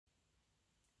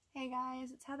Hey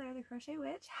guys, it's Heather, the Crochet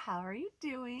Witch. How are you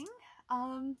doing?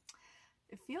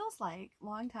 It feels like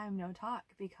long time no talk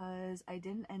because I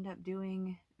didn't end up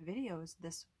doing videos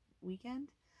this weekend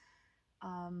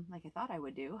like I thought I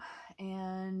would do,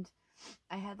 and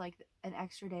I had like an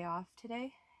extra day off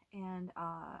today, and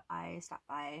I stopped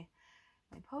by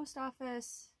my post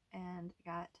office and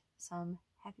got some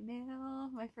happy mail,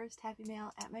 my first happy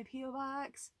mail at my P.O.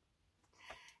 box,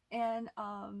 and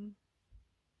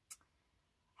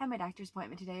had my doctor's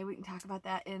appointment today. We can talk about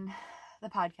that in the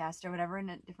podcast or whatever in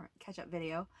a different catch-up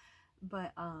video,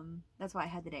 but that's why I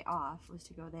had the day off, was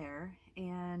to go there.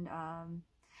 And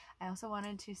I also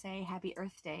wanted to say happy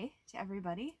Earth Day to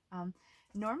everybody.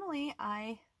 Normally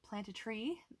I plant a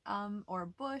tree or a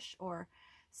bush or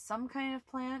some kind of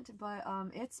plant, but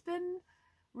it's been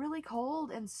really cold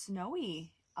and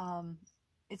snowy.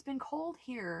 It's been cold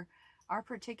here. Our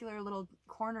particular little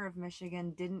corner of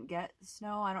Michigan didn't get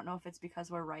snow. I don't know if it's because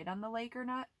we're right on the lake or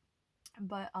not,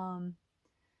 but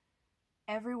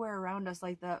everywhere around us,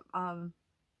 like the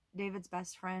David's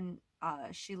best friend,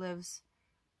 she lives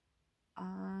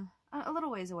a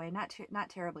little ways away, not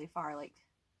terribly far, like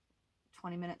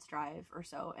 20 minutes drive or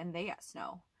so, and they got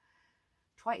snow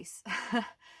twice.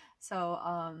 So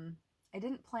I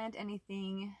didn't plant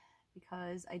anything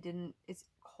because it's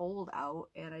cold out,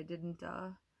 and I didn't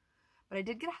but I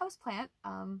did get a house plant.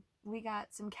 We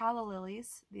got some calla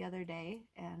lilies the other day,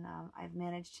 and I've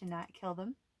managed to not kill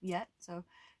them yet, so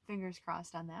fingers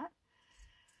crossed on that.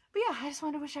 But yeah, I just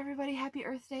wanted to wish everybody happy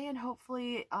Earth Day, and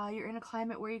hopefully you're in a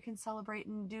climate where you can celebrate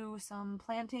and do some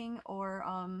planting or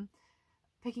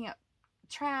picking up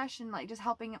trash and like just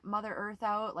helping Mother Earth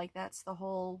out. Like, that's the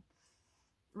whole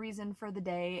reason for the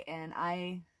day, and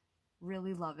I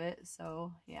really love it.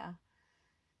 So yeah,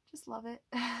 just love it.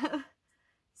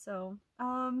 So,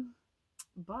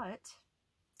 but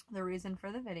the reason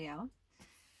for the video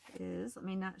is, let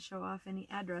me not show off any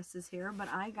addresses here, but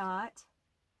I got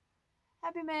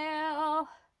happy mail,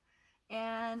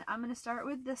 and I'm going to start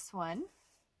with this one,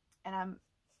 and I'm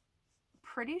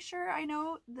pretty sure I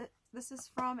know that this is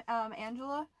from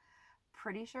Angela,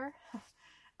 pretty sure.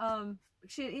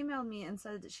 She had emailed me and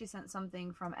said that she sent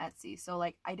something from Etsy, so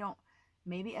like,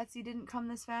 maybe Etsy didn't come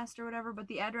this fast or whatever, but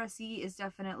the addressee is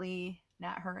definitely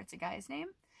not her, it's a guy's name.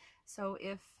 So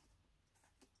if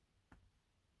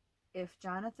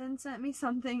Jonathan sent me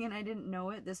something and I didn't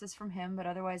know it, this is from him, but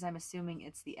otherwise I'm assuming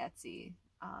it's the Etsy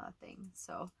thing.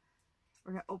 So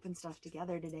we're gonna open stuff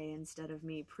together today instead of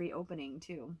me pre-opening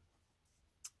too.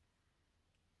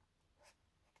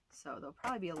 So there'll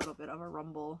probably be a little bit of a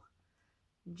rumble.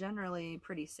 Generally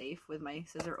pretty safe with my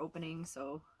scissor opening,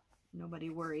 so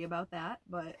nobody worry about that,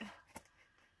 but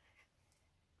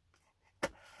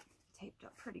taped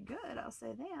up pretty good, I'll say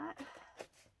that.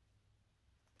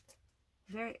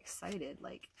 Very excited.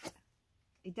 Like,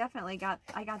 I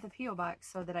got the P.O. box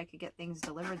so that I could get things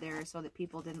delivered there, so that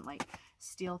people didn't like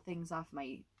steal things off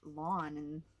my lawn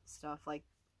and stuff like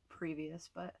previous.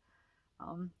 But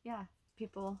yeah,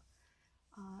 people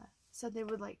said they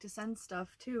would like to send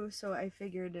stuff too, so I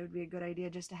figured it would be a good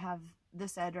idea just to have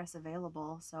this address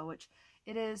available. So, which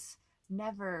it is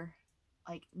never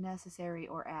like necessary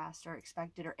or asked or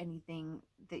expected or anything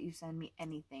that you send me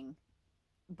anything,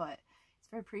 but it's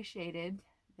very appreciated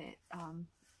that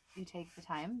you take the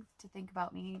time to think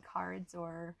about me. Cards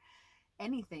or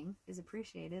anything is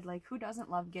appreciated. Like, who doesn't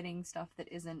love getting stuff that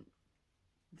isn't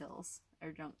bills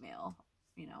or junk mail,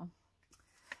 you know?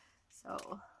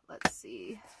 So let's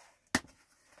see.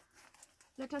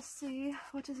 Let us see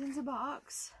what is in the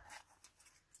box.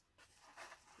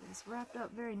 It's wrapped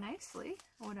up very nicely,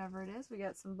 whatever it is. We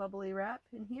got some bubbly wrap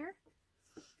in here.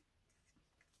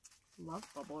 Love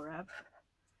bubble wrap.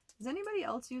 Does anybody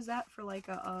else use that for like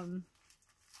a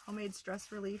homemade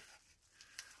stress relief?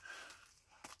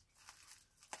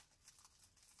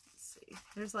 Let's see.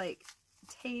 There's like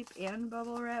tape and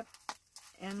bubble wrap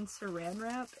and saran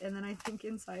wrap, and then I think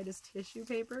inside is tissue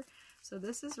paper. So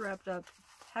this is wrapped up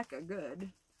hecka good.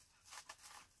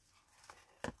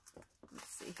 Let's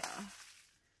see how.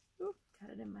 Ooh, got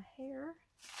it in my hair.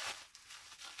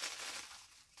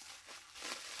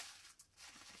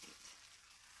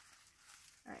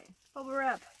 Alright, bubble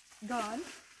wrap gone.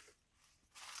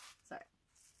 Sorry.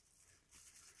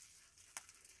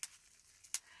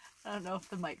 I don't know if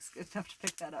the mic's good enough to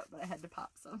pick that up, but I had to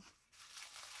pop some.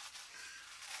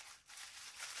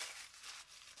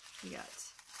 We got,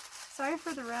 sorry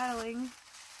for the rattling.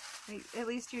 Like, at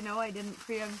least you know I didn't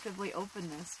preemptively open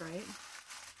this, right?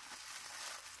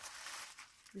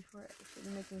 Before I should be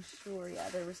making sure. Yeah,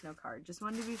 there was no card. Just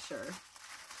wanted to be sure.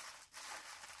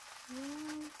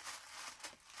 Yeah.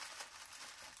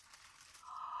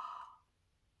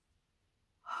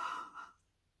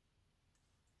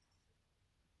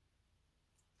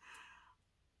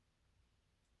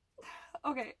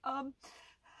 Okay,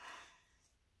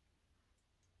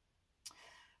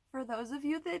 for those of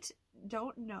you that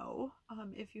don't know,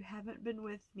 if you haven't been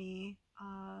with me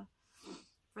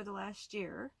for the last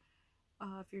year,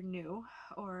 if you're new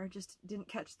or just didn't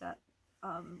catch that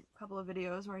couple of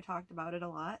videos where I talked about it a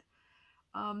lot,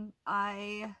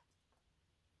 I,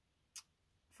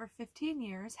 for 15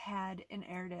 years, had an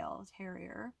Airedale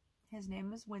Terrier. His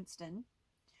name is Winston.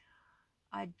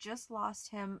 I just lost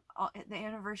him. The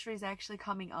anniversary is actually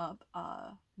coming up.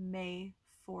 May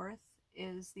 4th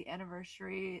is the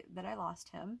anniversary that I lost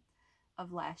him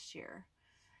of last year.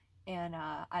 And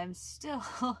I'm still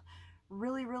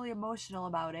really, really emotional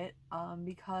about it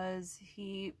because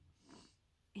he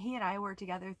and I were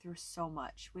together through so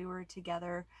much. We were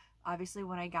together, obviously,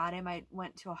 when I got him. I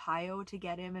went to Ohio to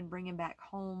get him and bring him back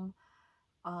home.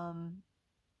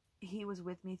 He was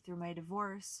with me through my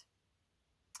divorce.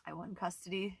 I won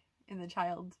custody in the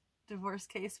child divorce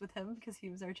case with him because he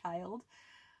was our child.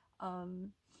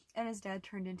 And his dad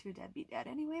turned into a deadbeat dad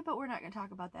anyway, but we're not going to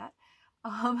talk about that.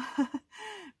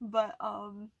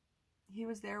 He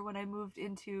was there when I moved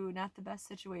into not the best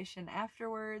situation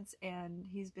afterwards, and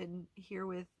he's been here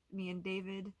with me and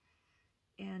David,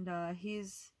 and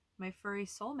he's my furry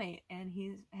soulmate, and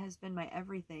he has been my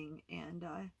everything. And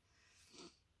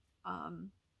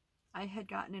I had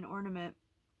gotten an ornament.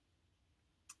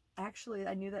 Actually,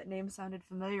 I knew that name sounded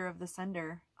familiar of the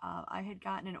sender. I had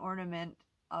gotten an ornament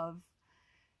of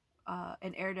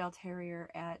an Airedale Terrier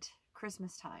at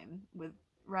Christmas time,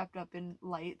 wrapped up in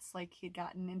lights, like he'd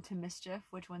gotten into mischief,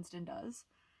 which Winston does.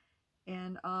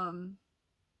 And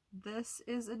this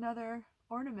is another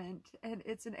ornament, and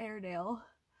it's an Airedale,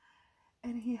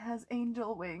 and he has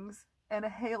angel wings and a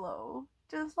halo,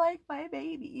 just like my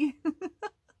baby.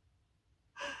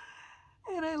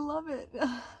 And I love it.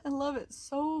 I love it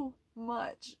so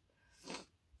much.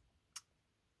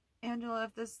 Angela,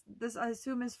 if this I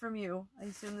assume is from you. I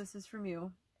assume this is from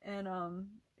you. And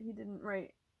he didn't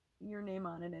write your name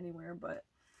on it anywhere, but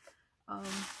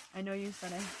I know you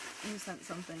said you sent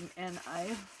something, and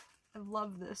I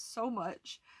love this so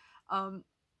much.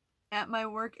 At my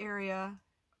work area,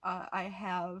 I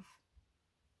have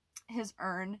his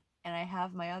urn, and I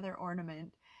have my other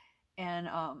ornament, and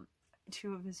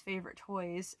two of his favorite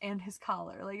toys, and his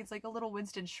collar. Like, it's like a little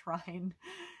Winston shrine.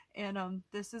 And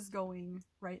this is going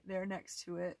right there next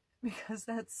to it because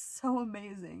that's so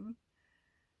amazing.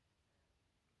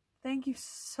 Thank you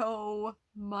so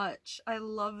much. I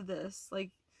love this.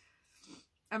 Like,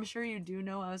 I'm sure you do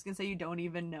know. I was gonna say you don't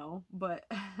even know, but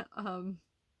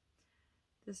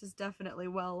this is definitely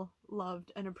well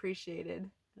loved and appreciated.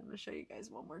 I'm gonna show you guys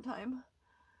one more time.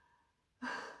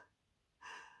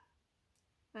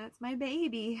 That's my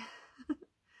baby.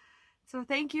 So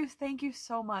thank you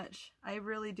so much. I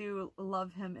really do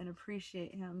love him and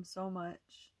appreciate him so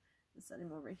much. I'll set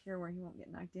him over here where he won't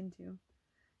get knocked into.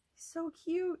 He's so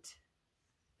cute.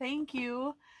 Thank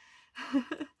you.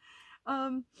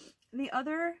 The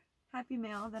other happy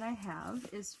mail that I have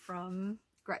is from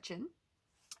Gretchen.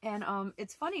 And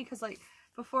it's funny because, like,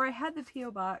 before I had the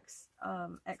P.O. box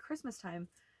at Christmas time,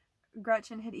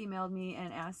 Gretchen had emailed me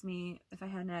and asked me if I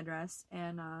had an address,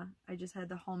 and I just had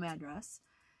the home address.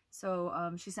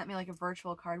 So she sent me like a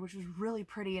virtual card, which was really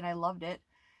pretty, and I loved it.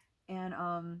 And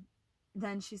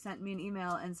then she sent me an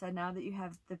email and said, now that you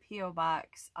have the P.O.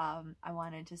 box, I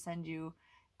wanted to send you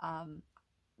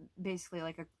basically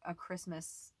like a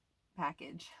Christmas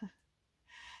package.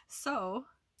 So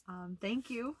thank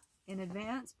you in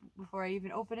advance before I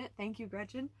even open it. Thank you,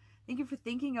 Gretchen. Thank you for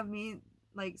thinking of me,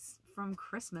 like, from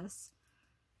Christmas.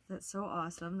 That's so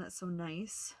awesome. That's so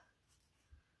nice.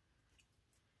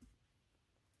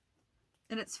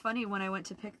 And it's funny, when I went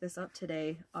to pick this up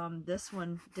today, this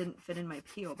one didn't fit in my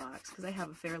P.O. box because I have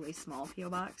a fairly small P.O.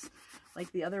 box. Like,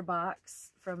 the other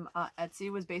box from Etsy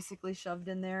was basically shoved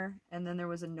in there, and then there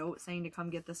was a note saying to come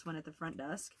get this one at the front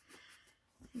desk.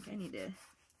 I think I need to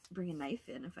bring a knife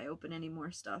in if I open any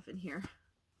more stuff in here.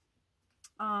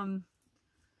 But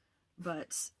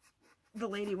the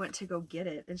lady went to go get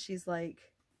it, and she's like,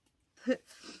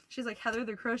 Heather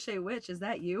the Crochet Witch, is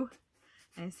that you?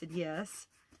 And I said, yes.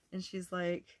 And she's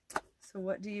like, so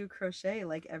what do you crochet?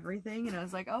 Like, everything? And I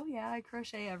was like, oh yeah, I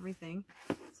crochet everything.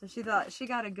 So she thought, she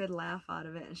got a good laugh out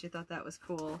of it, and she thought that was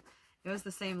cool. It was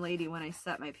the same lady when I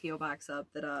set my P.O. box up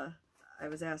that I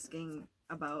was asking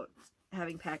about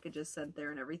having packages sent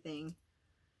there and everything.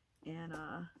 And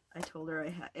I told her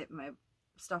my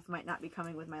stuff might not be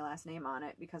coming with my last name on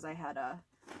it because I had a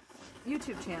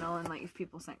YouTube channel, and like, if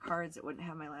people sent cards, it wouldn't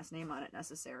have my last name on it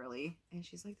necessarily. And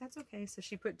she's like, that's okay. So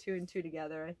she put 2 and 2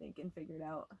 together, I think, and figured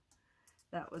out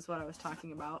that was what I was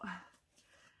talking about.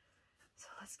 So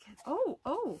let's get,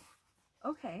 oh,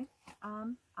 okay.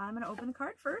 I'm going to open the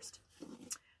card first,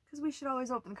 because we should always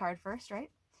open the card first,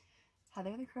 right?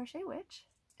 Heather the Crochet Witch.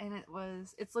 And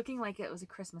it's looking like it was a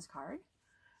Christmas card,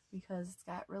 because it's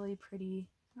got really pretty,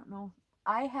 I don't know.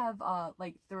 I have,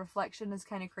 like, the reflection is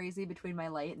kind of crazy between my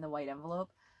light and the white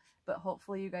envelope, but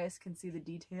hopefully you guys can see the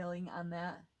detailing on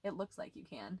that. It looks like you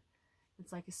can.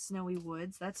 It's like a snowy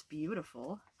woods. That's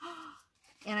beautiful.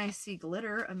 And I see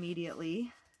glitter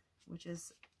immediately, which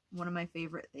is one of my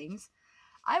favorite things.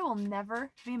 I will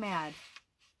never be mad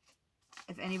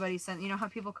if anybody sent, you know how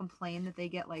people complain that they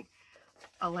get like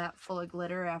a lap full of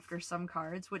glitter after some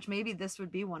cards, which maybe this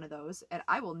would be one of those, and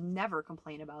I will never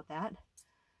complain about that.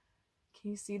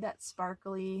 Can you see that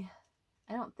sparkly?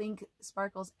 I don't think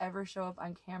sparkles ever show up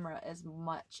on camera as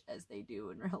much as they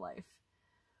do in real life,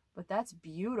 but that's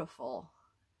beautiful.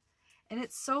 And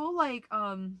it's so like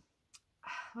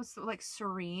like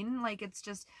serene, like it's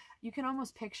just, you can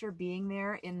almost picture being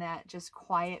there in that just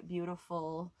quiet,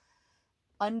 beautiful,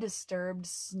 undisturbed,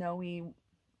 snowy,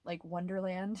 like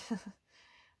wonderland.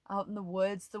 Out in the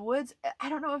woods. The woods, I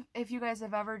don't know if you guys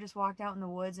have ever just walked out in the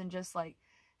woods and just like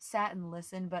sat and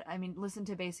listened, but I mean listened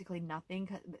to basically nothing,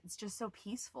 'cause it's just so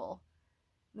peaceful.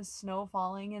 The snow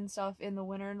falling and stuff in the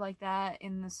winter like that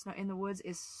in the snow in the woods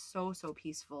is so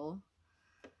peaceful.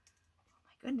 Oh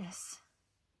my goodness.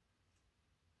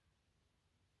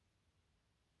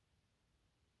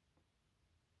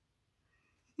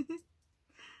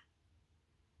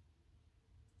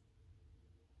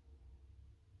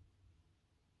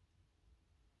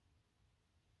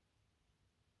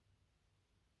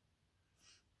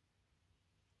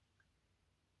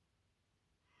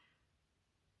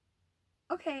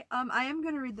 Okay, I am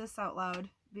going to read this out loud,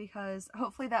 because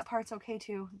hopefully that part's okay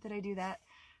too, that I do that.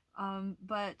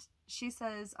 But she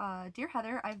says, Dear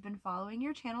Heather, I've been following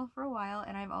your channel for a while,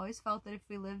 and I've always felt that if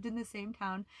we lived in the same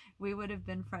town, we would have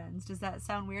been friends. Does that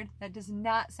sound weird? That does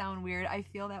not sound weird. I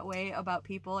feel that way about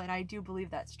people, and I do believe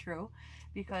that's true,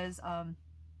 because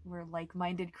we're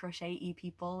like-minded crochet-y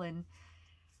people, and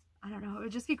I don't know, it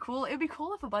would just be cool. It would be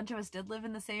cool if a bunch of us did live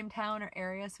in the same town or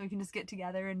area, so we can just get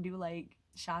together and do like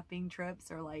shopping trips,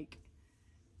 or like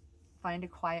find a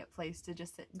quiet place to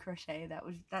just sit and crochet.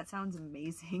 That sounds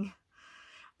amazing.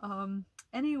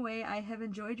 Anyway, I have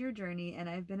enjoyed your journey, and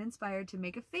I've been inspired to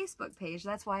make a Facebook page.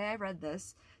 That's why I read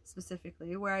this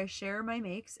specifically, where I share my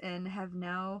makes, and have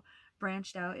now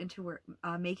branched out into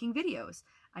making videos.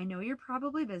 I know you're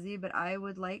probably busy, but I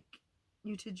would like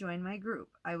you to join my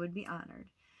group. I would be honored.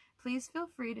 Please feel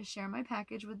free to share my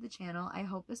package with the channel. I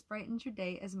hope this brightens your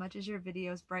day as much as your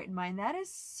videos brighten mine. That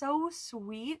is so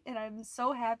sweet, and I'm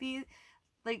so happy.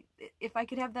 Like, if I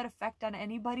could have that effect on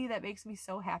anybody, that makes me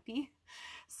so happy.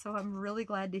 So I'm really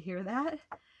glad to hear that.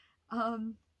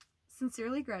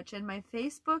 Sincerely, Gretchen. My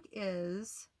Facebook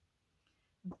is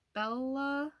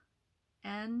Bellascrochetgifts.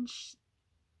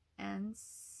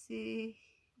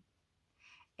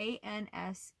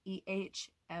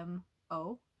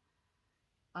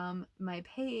 My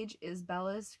page is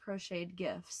Bella's Crocheted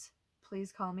Gifts.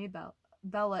 Please call me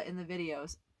Bella in the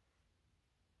videos.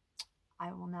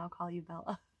 I will now call you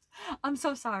Bella. I'm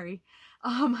so sorry.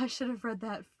 I should have read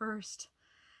that first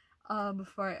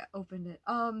before I opened it.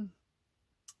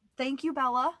 Thank you,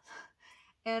 Bella.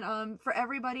 And for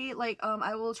everybody, like,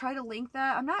 I will try to link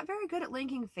that. I'm not very good at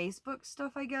linking Facebook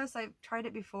stuff, I guess. I've tried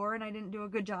it before and I didn't do a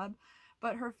good job.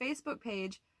 But her Facebook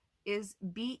page is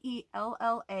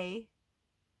BellaAnsehmo.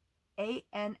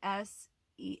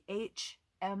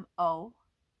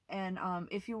 And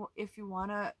if you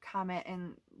want to comment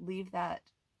and leave that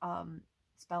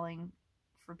spelling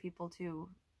for people to,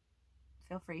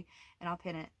 feel free, and I'll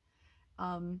pin it.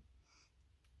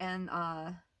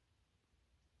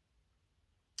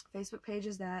 Facebook page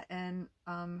is that, and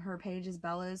her page is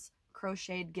Bella's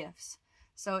Crocheted Gifts.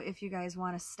 So if you guys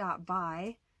want to stop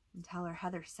by and tell her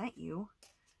Heather sent you,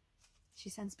 she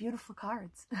sends beautiful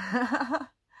cards.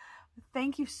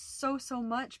 Thank you so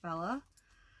much, Bella.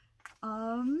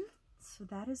 So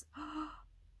that is,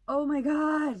 oh my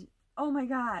god,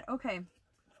 okay,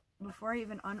 before I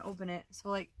even unopen it, so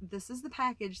like, this is the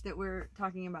package that we're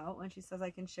talking about when she says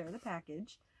I can share the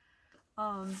package.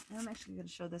 And I'm actually going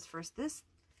to show this first.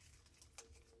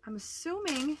 I'm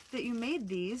assuming that you made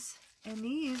these, and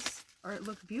these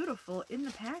look beautiful in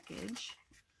the package.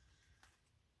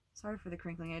 Sorry for the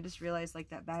crinkling, I just realized like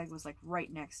that bag was like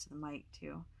right next to the mic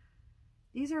too.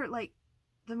 These are like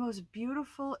the most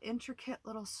beautiful, intricate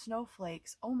little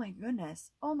snowflakes. Oh my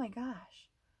goodness. Oh my gosh.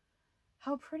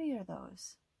 How pretty are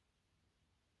those?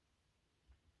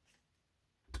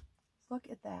 Look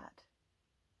at that.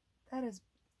 That is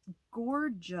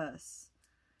gorgeous.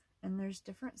 And there's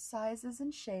different sizes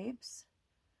and shapes,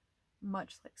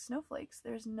 much like snowflakes.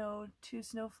 There's no two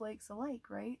snowflakes alike,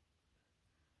 right?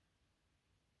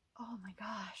 Oh my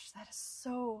gosh, that is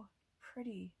so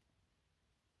pretty.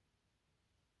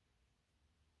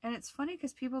 And it's funny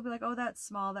because people will be like, oh, that's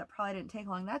small, that probably didn't take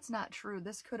long. That's not true.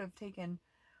 This could have taken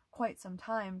quite some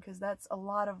time because that's a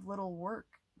lot of little work.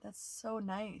 That's so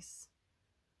nice.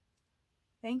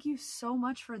 Thank you so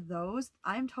much for those.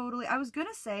 I was going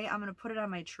to say I'm going to put it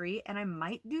on my tree, and I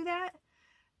might do that,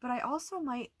 but I also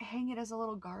might hang it as a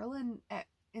little garland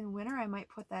in winter. I might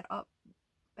put that up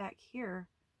back here.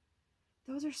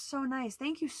 Those are so nice.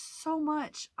 Thank you so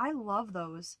much. I love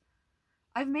those.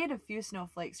 I've made a few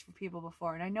snowflakes for people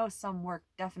before, and I know some work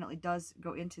definitely does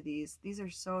go into these. These are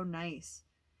so nice.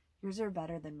 Yours are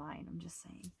better than mine, I'm just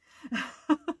saying.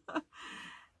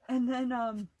 And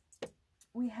then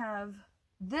we have,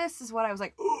 this is what I was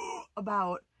like,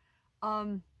 about.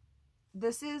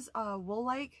 This is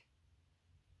wool-like,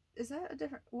 is that a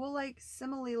different, wool-like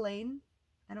simile lane?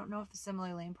 I don't know if the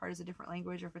simile lane part is a different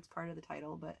language or if it's part of the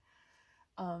title, but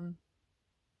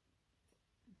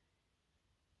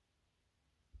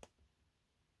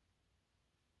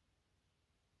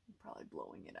probably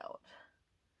blowing it out.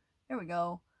 There we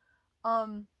go.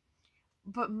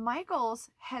 But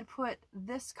Michaels had put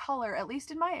this color, at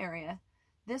least in my area,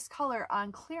 this color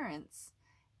on clearance,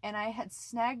 and I had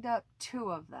snagged up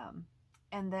 2 of them.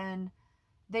 And then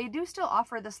they do still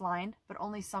offer this line, but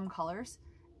only some colors.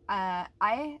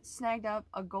 I snagged up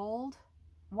a gold,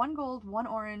 1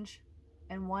 orange,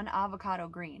 and 1 avocado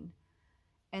green.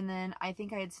 And then I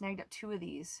think I had snagged up 2 of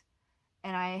these.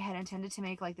 And I had intended to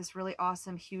make like this really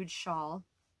awesome huge shawl,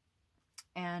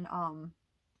 and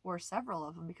or several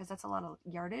of them because that's a lot of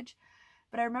yardage.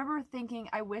 But I remember thinking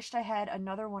I wished I had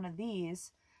another one of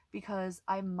these because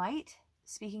I might,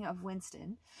 speaking of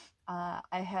Winston, I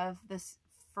have this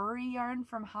furry yarn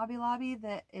from Hobby Lobby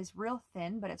that is real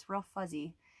thin, but it's real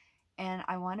fuzzy. And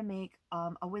I want to make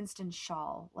a Winston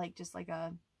shawl, like just like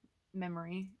a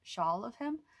memory shawl of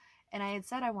him. And I had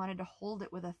said I wanted to hold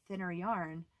it with a thinner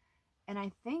yarn. And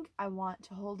I think I want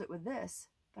to hold it with this,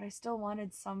 but I still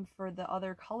wanted some for the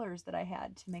other colors that I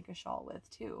had to make a shawl with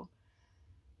too.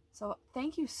 So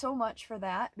thank you so much for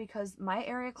that, because my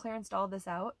area clearanced all this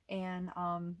out, and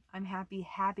I'm happy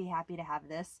to have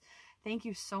this. Thank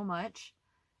you so much.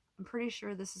 I'm pretty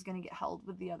sure this is going to get held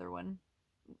with the other one,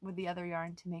 with the other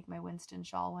yarn to make my Winston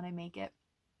shawl when I make it.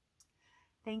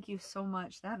 Thank you so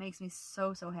much. That makes me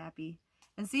so happy.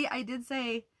 And see, I did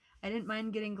say I didn't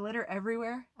mind getting glitter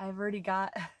everywhere. I've already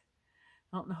got, I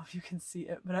don't know if you can see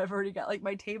it, but I've already got, like,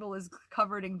 my table is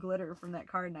covered in glitter from that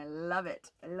card, and I love it.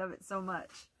 I love it so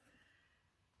much.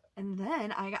 And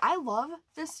then I love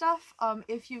this stuff.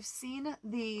 If you've seen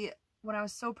when I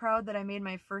was so proud that I made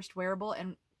my first wearable,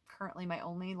 and currently my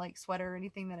only like sweater or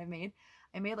anything that I made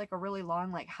like a really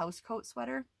long like house coat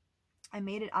sweater. I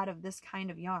made it out of this kind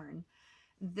of yarn.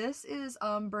 This is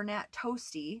Bernat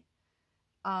Toasty.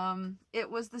 It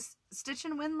was the Stitch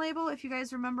and Win label, if you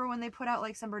guys remember when they put out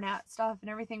like some Bernat stuff and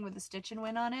everything with the Stitch and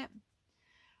Win on it.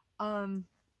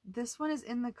 This one is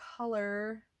in the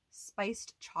color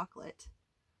Spiced Chocolate.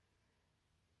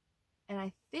 And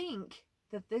I think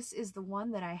that this is the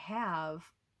one that I have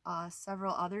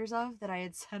several others of that I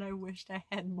had said I wished I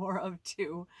had more of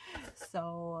too.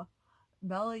 So,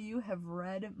 Bella, you have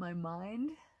read my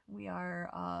mind. We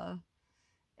are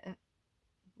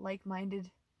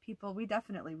like-minded people. We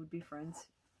definitely would be friends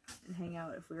and hang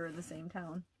out if we were in the same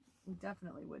town. We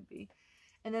definitely would be.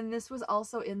 And then this was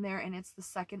also in there, and it's the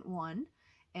second one.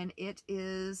 And it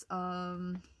is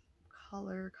color.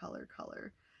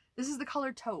 This is the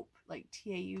color taupe, like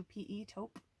T-A-U-P-E,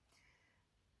 taupe.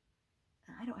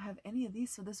 I don't have any of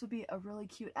these, so this would be a really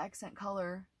cute accent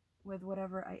color with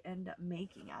whatever I end up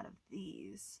making out of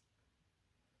these.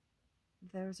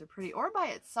 Those are pretty. Or by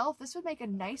itself, this would make a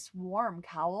nice warm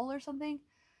cowl or something.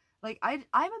 Like, I'm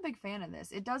a big fan of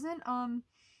this. It doesn't,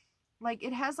 like,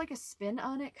 it has like a spin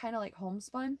on it, kind of like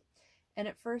homespun. And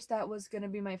at first that was going to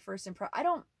be my first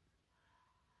impression.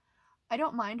 I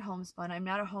don't mind homespun. I'm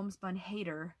not a homespun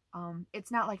hater.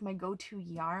 It's not like my go-to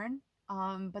yarn.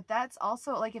 But that's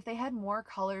also, like, if they had more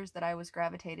colors that I was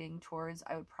gravitating towards,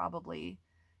 I would probably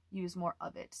use more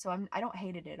of it. So I don't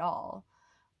hate it at all.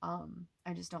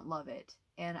 I just don't love it.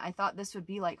 And I thought this would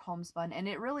be like homespun, and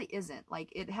it really isn't. Like,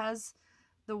 it has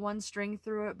the one string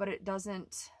through it, but it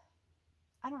doesn't,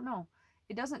 I don't know.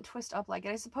 It doesn't twist up like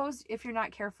it. I suppose if you're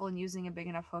not careful in using a big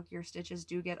enough hook, your stitches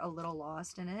do get a little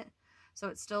lost in it. So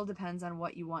it still depends on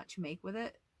what you want to make with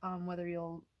it, whether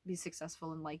you'll be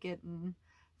successful and like it and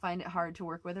find it hard to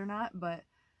work with or not. But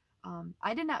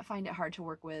I did not find it hard to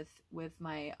work with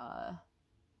my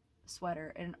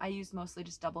sweater, and I used mostly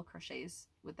just double crochets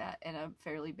with that and a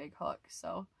fairly big hook.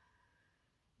 So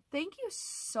thank you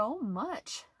so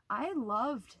much. I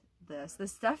loved this.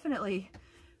 This definitely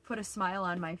put a smile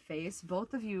on my face.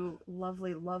 Both of you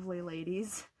lovely, lovely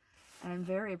ladies. I'm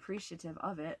very appreciative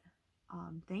of it.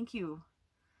 Thank you.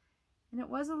 And it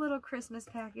was a little Christmas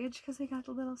package because I got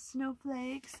the little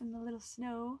snowflakes and the little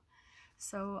snow.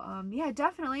 So, yeah,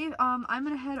 definitely. I'm going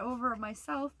to head over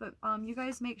myself, but you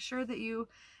guys make sure that you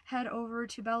head over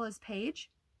to Bella's page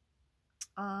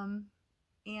and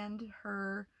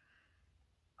her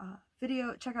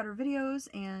video. Check out her videos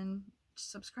and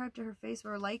subscribe to her Facebook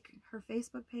or like her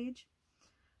Facebook page.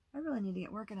 I really need to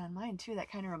get working on mine too. That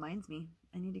kind of reminds me.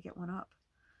 I need to get one up.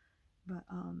 But,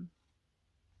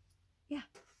 yeah.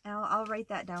 And I'll write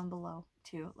that down below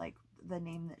too, like the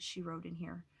name that she wrote in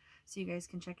here, so you guys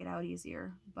can check it out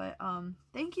easier. But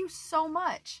thank you so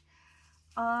much.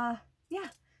 Yeah,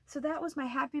 so that was my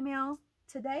happy mail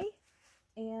today,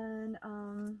 and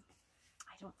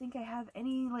I don't think I have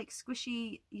any like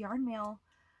squishy yarn mail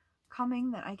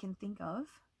coming that I can think of.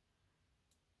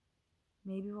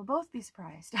 Maybe we'll both be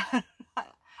surprised.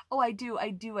 Oh, I do.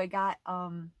 I got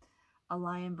a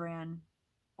Lion Brand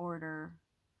order,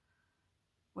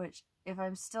 which if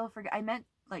I'm still forget, I meant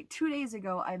like 2 days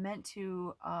ago, I meant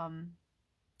to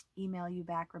email you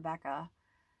back, Rebecca,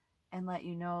 and let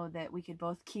you know that we could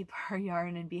both keep our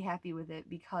yarn and be happy with it,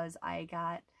 because I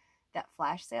got that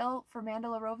flash sale for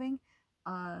Mandala Roving,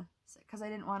 because I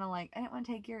didn't want to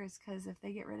take yours, because if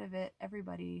they get rid of it,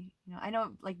 everybody, you know, I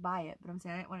know, like, buy it, but I'm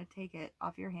saying I didn't want to take it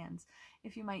off your hands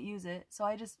if you might use it. So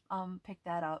I just picked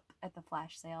that up at the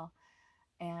flash sale.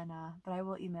 And, but I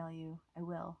will email you. I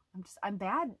will. I'm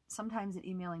bad sometimes at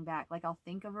emailing back. Like, I'll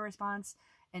think of a response,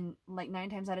 and like 9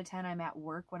 times out of 10, I'm at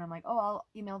work when I'm like, oh, I'll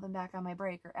email them back on my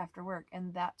break or after work.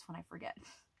 And that's when I forget.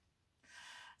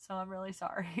 So I'm really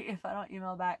sorry if I don't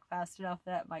email back fast enough.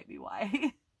 That might be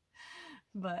why.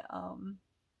 But,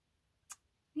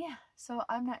 yeah, so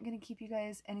I'm not going to keep you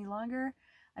guys any longer.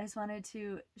 I just wanted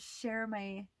to share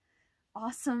my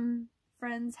awesome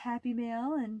friends' happy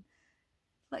mail and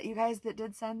let you guys that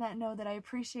did send that know that I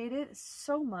appreciate it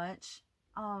so much.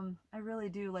 I really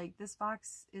do. Like, this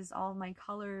box is all my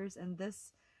colors, and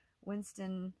this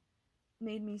Winston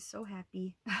made me so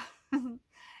happy. And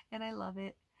I love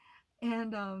it.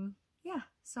 And yeah,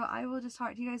 so I will just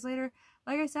talk to you guys later.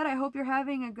 Like I said, I hope you're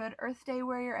having a good Earth Day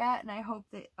where you're at, and I hope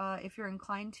that if you're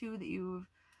inclined to, that you've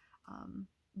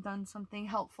done something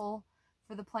helpful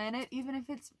for the planet, even if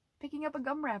it's picking up a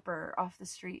gum wrapper off the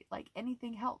street. Like,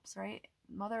 anything helps, right?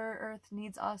 Mother Earth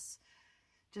needs us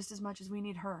just as much as we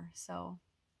need her. So,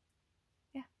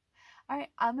 yeah. Alright,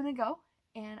 I'm gonna go.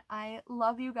 And I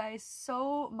love you guys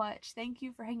so much. Thank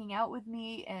you for hanging out with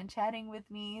me and chatting with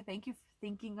me. Thank you for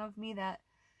thinking of me. That,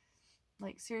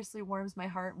 like, seriously warms my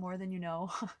heart more than you know.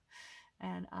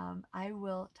 And I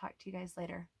will talk to you guys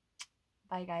later.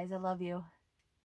 Bye, guys. I love you.